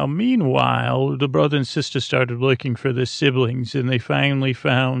 Now, meanwhile, the brother and sister started looking for their siblings, and they finally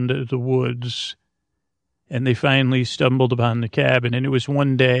found the woods, and they finally stumbled upon the cabin. And it was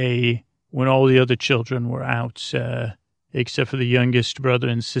one day when all the other children were out, except for the youngest brother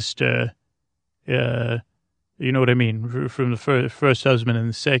and sister. You know what I mean? From the first husband and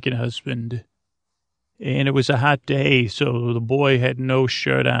the second husband. And it was a hot day, so the boy had no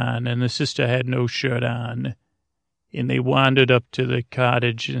shirt on, and the sister had no shirt on. And they wandered up to the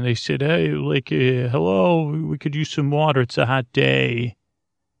cottage, and they said, hey, hello, we could use some water. It's a hot day.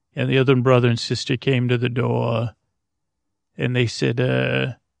 And the other brother and sister came to the door, and they said,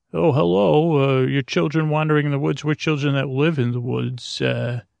 oh, hello, your children wandering in the woods. We're children that live in the woods.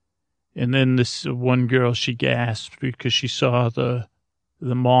 And then this one girl, she gasped because she saw the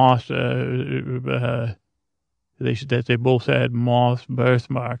moth, that they both had moth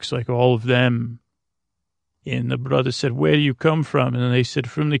birthmarks, like all of them. And the brother said, where do you come from? And they said,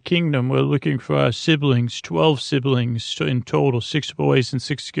 from the kingdom. We're looking for our siblings, 12 siblings in total, 6 boys and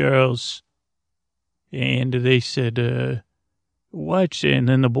 6 girls. And they said, what? And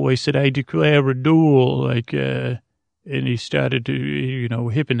then the boy said, I declare a duel. And he started to,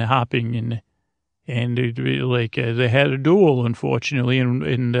 hip and hopping. And they had a duel, unfortunately.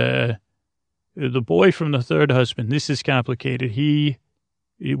 And the boy from the third husband, this is complicated.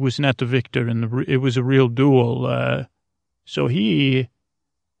 It was not the victor, and it was a real duel. So he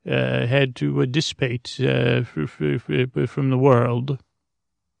had to dissipate from the world.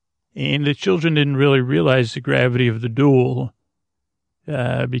 And the children didn't really realize the gravity of the duel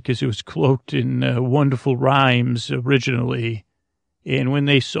because it was cloaked in wonderful rhymes originally. And when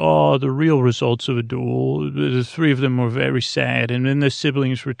they saw the real results of a duel, the 3 of them were very sad. And then their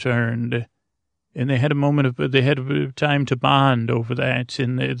siblings returned. And they had they had time to bond over that,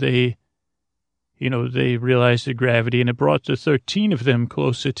 and they realized the gravity, and it brought the 13 of them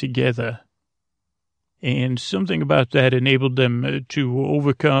closer together. And something about that enabled them to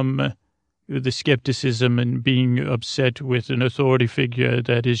overcome the skepticism and being upset with an authority figure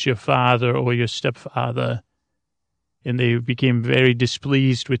that is your father or your stepfather. And they became very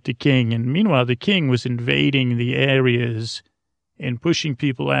displeased with the king. And meanwhile, the king was invading the areas and pushing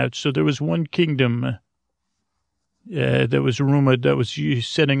people out. So there was one kingdom that was rumored that was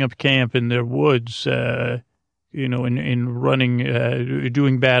setting up camp in their woods, and running,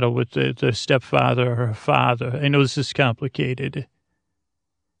 doing battle with the stepfather or her father. I know this is complicated.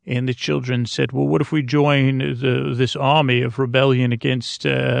 And the children said, well, what if we join this army of rebellion against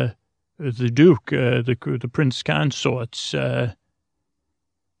the Duke, the prince consorts? And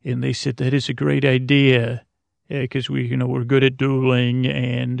they said, that is a great idea. Because we're good at dueling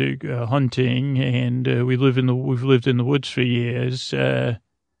and hunting, and we've lived in the woods for years. And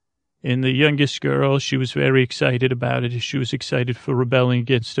the youngest girl, she was very excited about it. She was excited for rebelling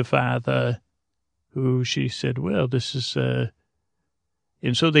against her father, who she said, well, this is.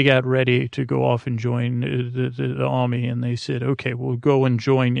 And so they got ready to go off and join the army, and they said, okay, we'll go and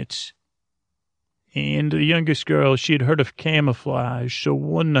join it. And the youngest girl, she had heard of camouflage. So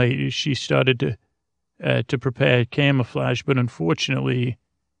one night she started to prepare camouflage, but unfortunately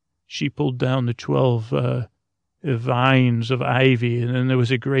she pulled down the 12 vines of ivy, and then there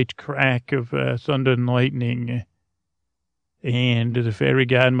was a great crack of thunder and lightning. And the fairy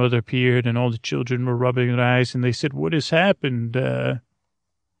godmother appeared, and all the children were rubbing their eyes, and they said, "What has happened?"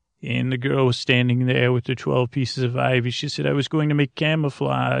 And the girl was standing there with the 12 pieces of ivy. She said, "I was going to make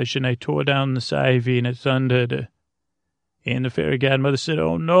camouflage, and I tore down this ivy, and it thundered." And the fairy godmother said,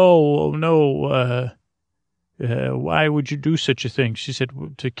 "Oh, no. Why would you do such a thing?" She said,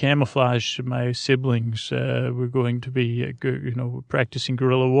 "To camouflage my siblings. We're going to be, practicing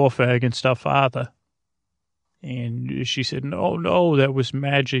guerrilla warfare against our father." And she said, no, that was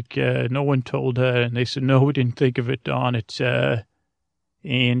magic. No one told her. And they said, "No, we didn't think of it, darn it."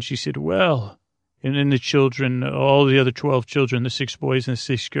 And she said, "Well," and then the children, all the other 12 children, the 6 boys and the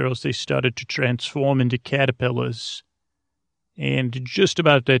 6 girls, they started to transform into caterpillars. And just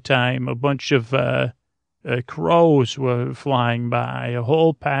about that time, a bunch of crows were flying by, a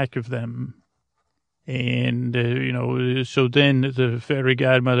whole pack of them. And, so then the fairy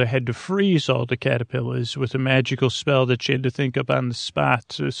godmother had to freeze all the caterpillars with a magical spell that she had to think up on the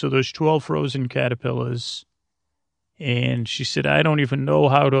spot. So there's 12 frozen caterpillars. And she said, "I don't even know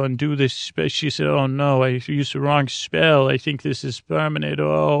how to undo this spell." She said, "Oh, no, I used the wrong spell. I think this is permanent.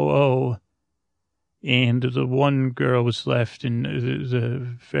 Oh. And the one girl was left, and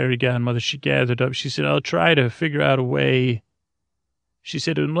the fairy godmother, she gathered up. She said, "I'll try to figure out a way." She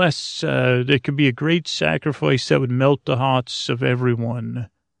said, "Unless there could be a great sacrifice that would melt the hearts of everyone.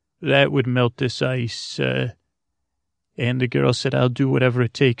 That would melt this ice." And the girl said, "I'll do whatever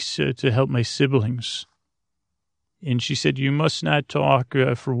it takes to help my siblings." And she said, "You must not talk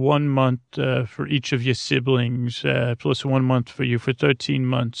for 1 month for each of your siblings, plus 1 month for you. For 13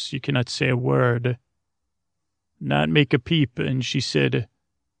 months, you cannot say a word, not make a peep." And she said,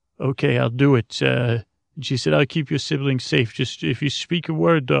 "Okay, I'll do it." And she said, "I'll keep your siblings safe. Just if you speak a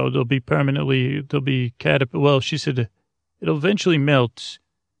word, though, they'll be well," she said, "it'll eventually melt,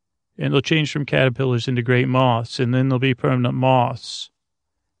 and they'll change from caterpillars into great moths, and then they'll be permanent moths."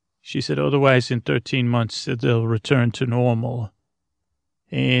 She said, "Otherwise, in 13 months, they'll return to normal."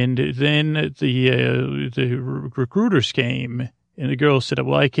 And then the recruiters came, and the girl said,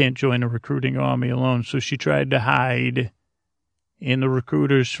 "Well, I can't join a recruiting army alone." So she tried to hide. And the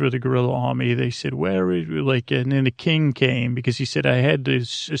recruiters for the guerrilla army, they said, "Where are you?" And then the king came, because he said, "I had these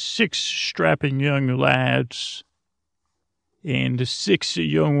 6 strapping young lads and 6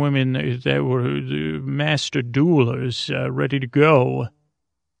 young women that were master duelers ready to go."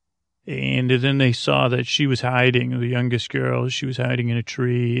 And then they saw that she was hiding, the youngest girl. She was hiding in a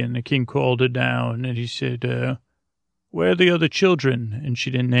tree, and the king called her down, and he said, "Where are the other children?" And she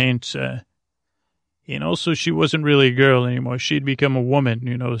didn't answer. And also, she wasn't really a girl anymore. She'd become a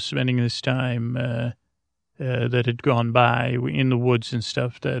woman, spending this time that had gone by in the woods and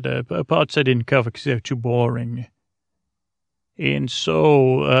stuff, that parts I didn't cover because they're too boring. And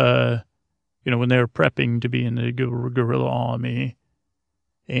so, when they were prepping to be in the guerrilla army,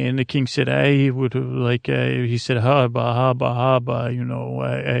 and the king said, "I would he said, haba,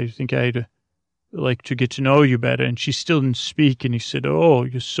 I think I'd like to get to know you better." And she still didn't speak. And he said, "Oh,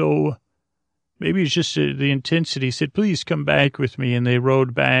 you're so," maybe it's just the intensity. He said, "Please come back with me." And they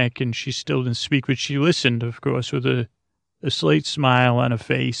rode back, and she still didn't speak, but she listened, of course, with a slight smile on her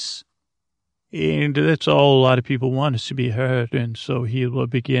face. And that's all a lot of people want, is to be heard. And so he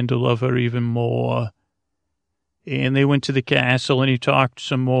began to love her even more. And they went to the castle, and he talked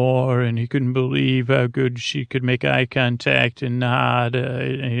some more, and he couldn't believe how good she could make eye contact and nod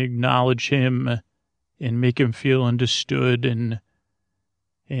and acknowledge him and make him feel understood. And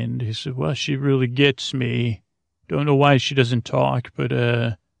he said, "Well, she really gets me. Don't know why she doesn't talk, but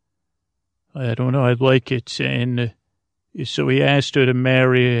I don't know. I like it." And so he asked her to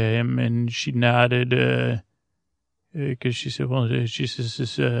marry him, and she nodded because she said, "Well," she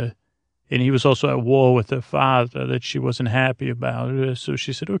says, and he was also at war with her father that she wasn't happy about. So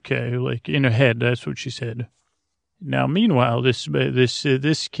she said, "Okay," in her head, that's what she said. Now, meanwhile, this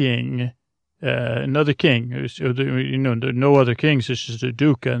king, another king, so no other kings, this is a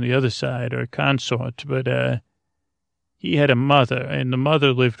duke on the other side, or a consort, but he had a mother, and the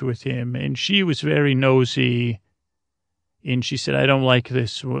mother lived with him, and she was very nosy, and she said, "I don't like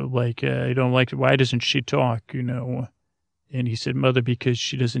this, I don't like it. Why doesn't she talk, And he said, "Mother, because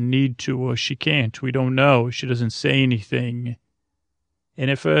she doesn't need to, or she can't. We don't know. She doesn't say anything." And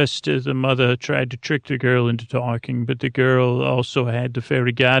at first, the mother tried to trick the girl into talking, but the girl also had the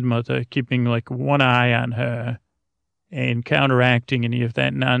fairy godmother keeping one eye on her and counteracting any of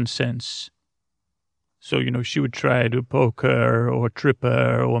that nonsense. So, she would try to poke her or trip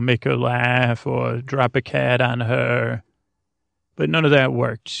her or make her laugh or drop a cat on her. But none of that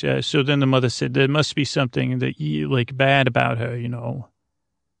worked. So then the mother said, there must be something that bad about her,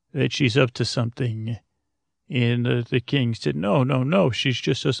 that she's up to something. And the king said, no, she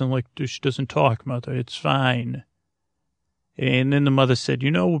just she doesn't talk, mother. It's fine. And then the mother said,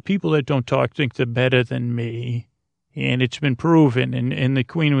 people that don't talk think they're better than me. And it's been proven. And the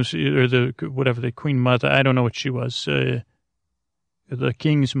queen was, or the queen mother, I don't know what she was, the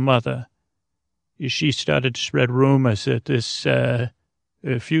king's mother. She started to spread rumors that this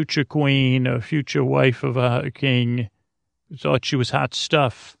future queen or future wife of a king thought she was hot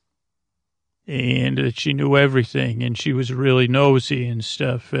stuff. And that she knew everything, and she was really nosy and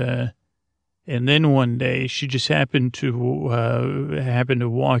stuff. And then one day, she just happened to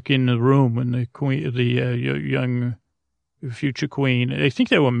walk in the room when the young future queen. I think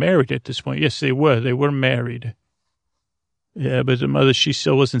they were married at this point. Yes, they were. They were married. Yeah, but the mother, she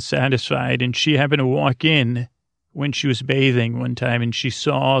still wasn't satisfied, and she happened to walk in when she was bathing one time, and she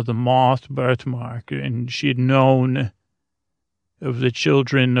saw the moth birthmark, and she had known of the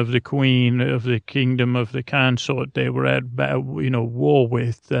children of the queen of the kingdom of the consort they were at, war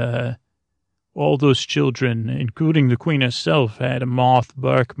with. All those children, including the queen herself, had a moth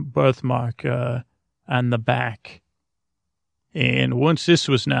birthmark on the back. And once this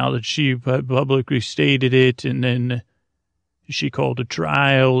was knowledge, she publicly stated it, and then she called a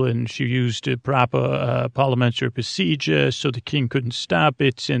trial, and she used a proper parliamentary procedure so the king couldn't stop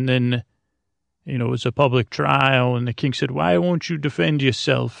it, and then it was a public trial, and the king said, why won't you defend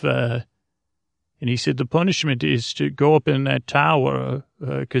yourself? And he said, the punishment is to go up in that tower,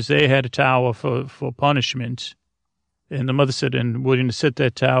 because they had a tower for punishment. And the mother said, and we're going to set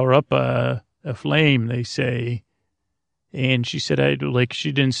that tower up aflame, they say. And she said,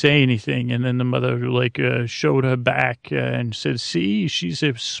 she didn't say anything. And then the mother, showed her back and said, see, she's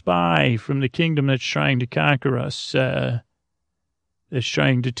a spy from the kingdom that's trying to conquer us. That's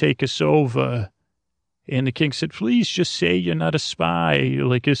trying to take us over. And the king said, please just say you're not a spy.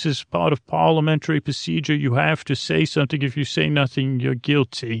 This is part of parliamentary procedure. You have to say something. If you say nothing, you're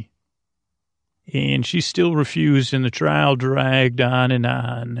guilty. And she still refused, and the trial dragged on.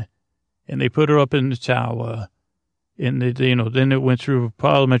 And they put her up in the tower. And, then it went through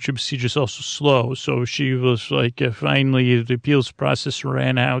parliamentary procedures also slow. So she was finally the appeals process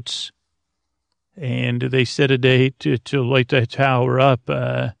ran out. And they set a date to light that tower up.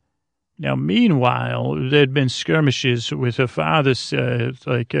 Now, meanwhile, there'd been skirmishes with her father's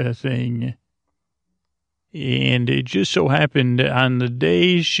thing. And it just so happened on the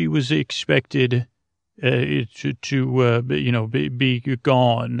day she was expected to be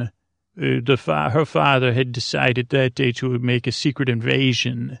gone, her father had decided that day to make a secret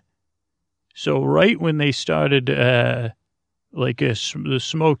invasion. So right when they started the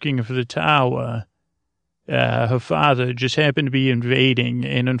smoking of the tower, her father just happened to be invading,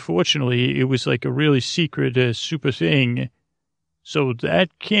 and unfortunately, it was a really secret, super thing. So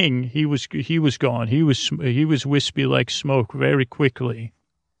that king, he was gone. He was wispy like smoke very quickly.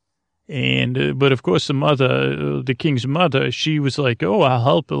 And but of course, the king's mother, she was like, "Oh, I'll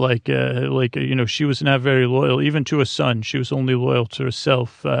help." She was not very loyal, even to her son. She was only loyal to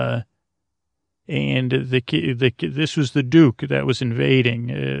herself. And this was the Duke that was invading.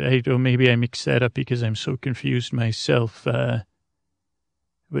 Maybe I mixed that up because I'm so confused myself. But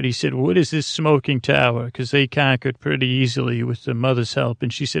he said, what is this smoking tower? Because they conquered pretty easily with the mother's help.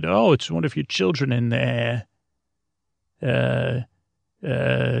 And she said, oh, it's one of your children in there.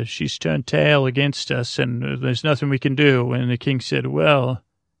 She's turned tail against us, and there's nothing we can do. And the king said, well,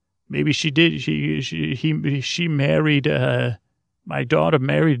 maybe she did. She married, my daughter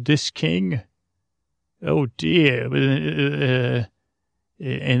married this king. Oh, dear.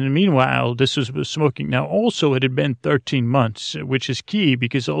 And meanwhile, this was smoking. Now, also, it had been 13 months, which is key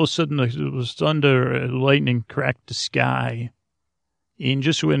because all of a sudden there was thunder and lightning cracked the sky. And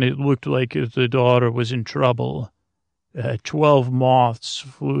just when it looked like the daughter was in trouble, 12 moths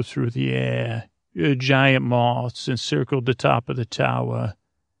flew through the air, giant moths, encircled the top of the tower.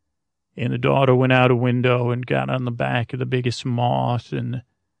 And the daughter went out a window and got on the back of the biggest moth, and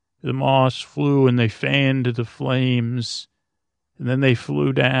the moths flew and they fanned the flames, and then they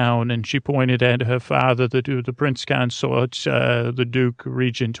flew down, and she pointed at her father, the prince consort, the duke,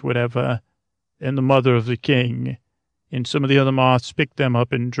 regent, whatever, and the mother of the king. And some of the other moths picked them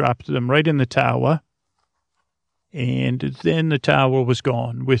up and dropped them right in the tower. And then the tower was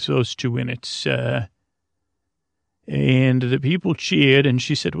gone with those two in it. And the people cheered, and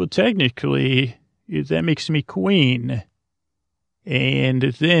she said, well, technically, that makes me queen. And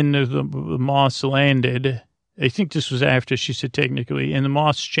then the moths landed. I think this was after, she said, technically, and the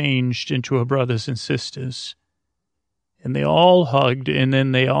moths changed into her brothers and sisters. And they all hugged, and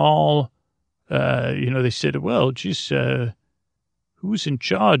then they all, they said, well, geez, who's in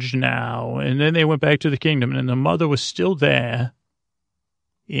charge now? And then they went back to the kingdom, and the mother was still there.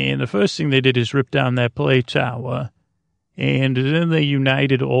 And the first thing they did is rip down that play tower. And then they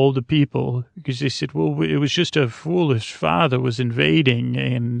united all the people because they said, well, it was just a foolish father was invading.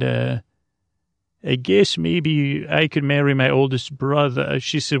 And I guess maybe I could marry my oldest brother.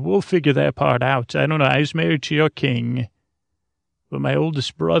 She said, we'll figure that part out. I don't know. I was married to your king, but my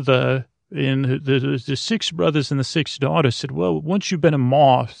oldest brother and the six brothers and the six daughters said, well, once you've been a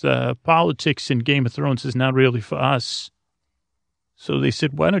moth, politics in Game of Thrones is not really for us. So they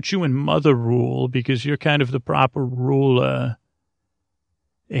said, why don't you and mother rule because you're kind of the proper ruler.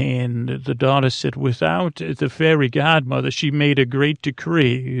 And the daughter said, without the fairy godmother, she made a great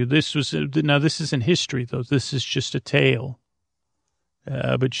decree. This isn't history, though. This is just a tale.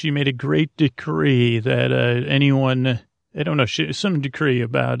 But she made a great decree that anyone, I don't know, some decree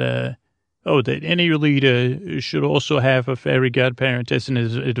about, that any leader should also have a fairy godparent as an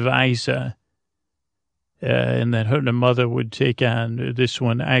advisor. And that her mother would take on this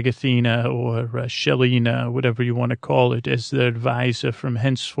one, Agathina or Shelina, whatever you want to call it, as the advisor from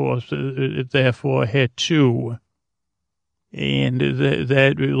henceforth, therefore, hereto. And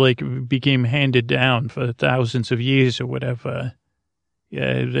that became handed down for thousands of years or whatever.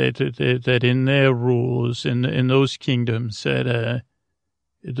 Yeah, that in their rules, in those kingdoms, that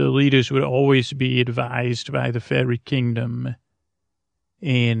the leaders would always be advised by the fairy kingdom.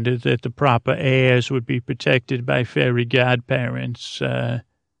 And that the proper heirs would be protected by fairy godparents to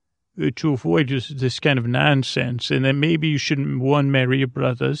avoid this kind of nonsense. And then maybe you shouldn't, one, marry your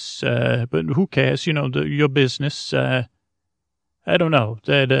brothers, but who cares? Your business. I don't know.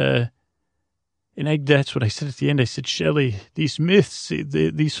 That's what I said at the end. I said, Shelley, these myths,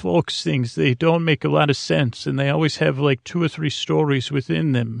 these folks things, they don't make a lot of sense, and they always have like 2 or 3 stories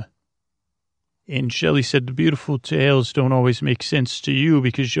within them. And Shelley said, the beautiful tales don't always make sense to you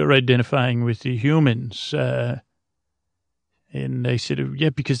because you're identifying with the humans. And I said, yeah,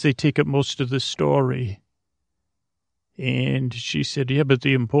 because they take up most of the story. And she said, yeah, but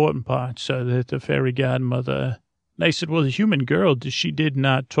the important parts are that the fairy godmother. And I said, well, the human girl, she did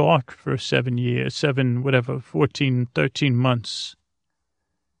not talk for 13 months.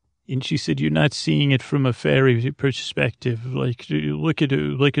 And she said, you're not seeing it from a fairy perspective. Like, look at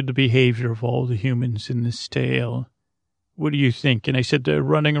the behavior of all the humans in this tale. What do you think? And I said, they're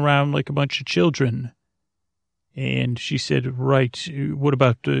running around like a bunch of children. And she said, right, what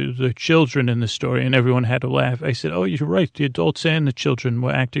about the children in the story? And everyone had to laugh. I said, oh, you're right. The adults and the children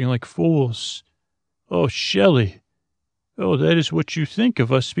were acting like fools. Oh, Shelley. Oh, that is what you think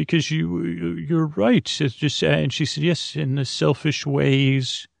of us because you're right. It's just, and she said, yes, in the selfish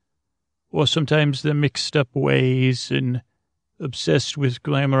ways. Or sometimes the mixed up ways and obsessed with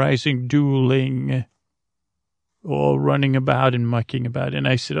glamorizing dueling or running about and mucking about. And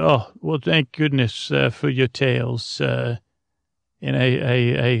I said, oh, well, thank goodness for your tales. And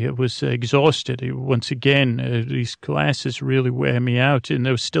I was exhausted. Once again, these classes really wear me out. And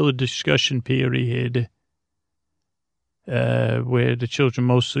there was still a discussion period where the children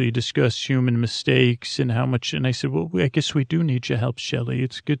mostly discuss human mistakes and how much. And I said, well, I guess we do need your help, Shelley.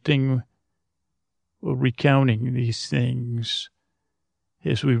 It's a good thing we're recounting these things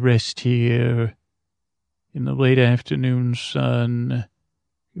as we rest here in the late afternoon sun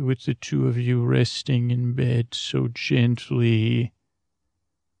with the 2 of you resting in bed so gently.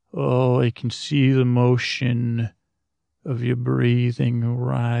 Oh, I can see the motion of your breathing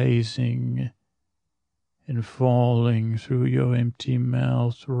rising and falling through your empty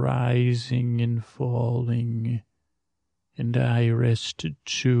mouth, rising and falling. And I rested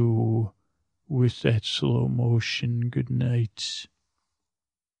too with that slow motion. Good night.